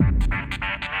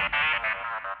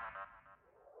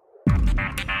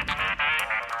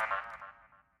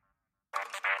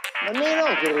Niin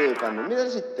onkin ryypännyt. Mitä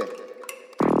sitten?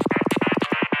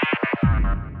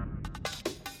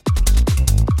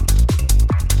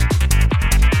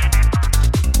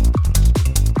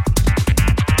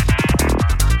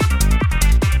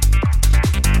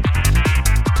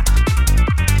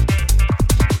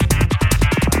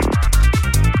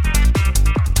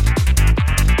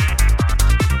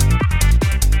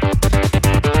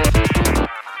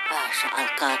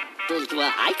 Alkaa tuntua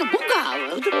aika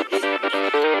mukavalta.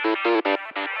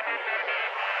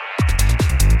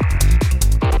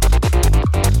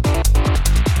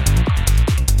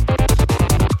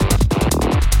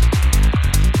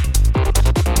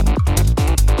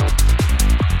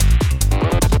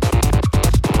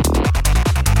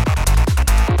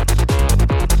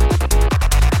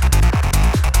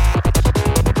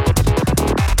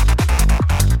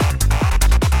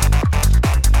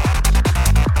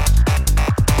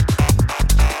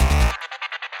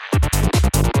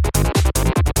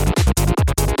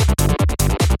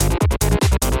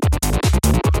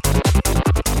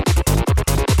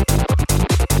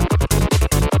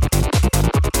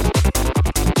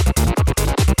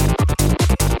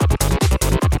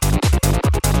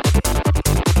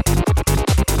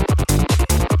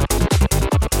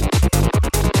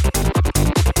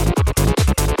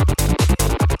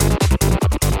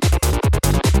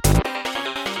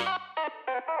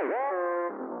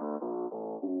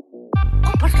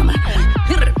 Onpas tämä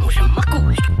hirmuisen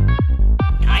makuista.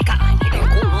 Aika ainakin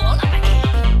kuuluu olevakin.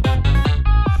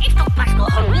 Istupas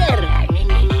tuohon vierään, niin.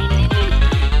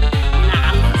 Minä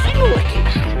annan sinullekin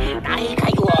vähän aika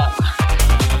juomaa.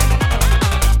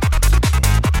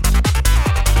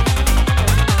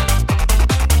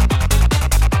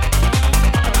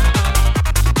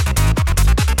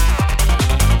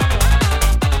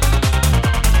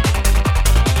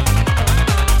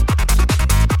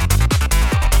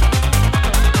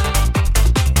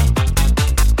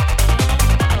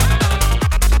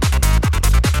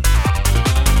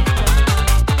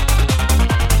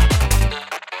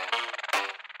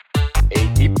 Ei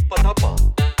tippa tapaa,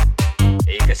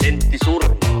 eikä sentti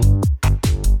surmaa.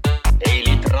 Ei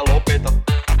litra lopeta,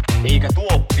 eikä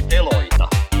tuoppi teloita.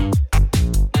 Niin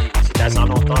sitä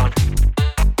sanotaan.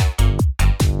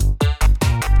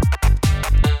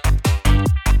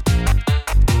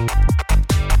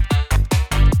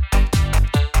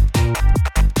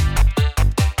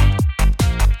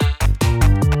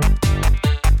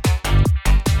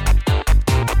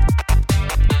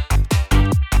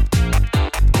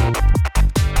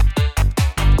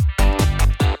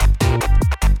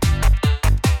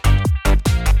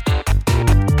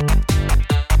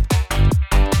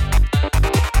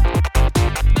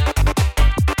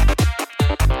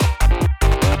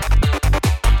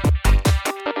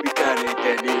 Mikään ei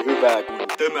tee niin hyvää kuin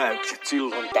tömäykset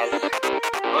silloin tällä.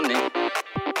 Noniin,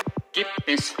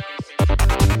 kippis.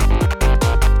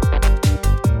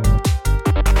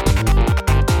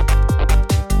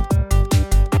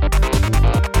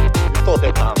 Nyt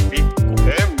otetaan pikku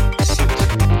hömpsit.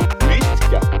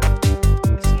 Mitkä?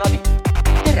 Snadit.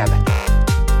 Terävät.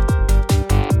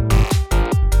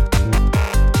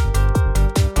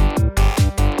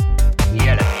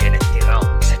 Vielä pienet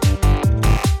tiraukset.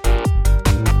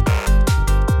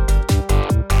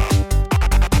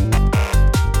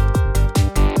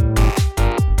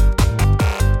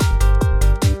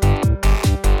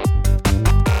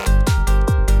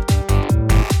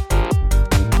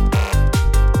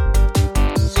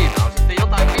 Siinä on sitten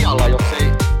jotain vialla, jos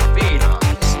ei viinaa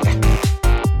äänestä.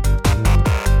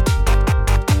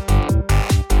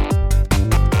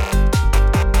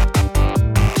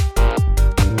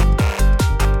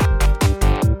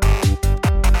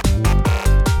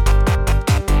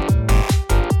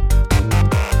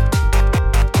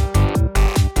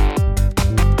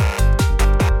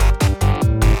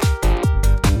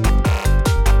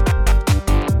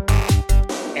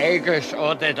 Eikös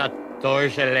oteta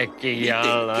toisellekin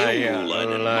jalla. Miten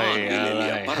keululainen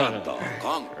maanviljelijä parantaa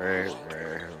kankkusta?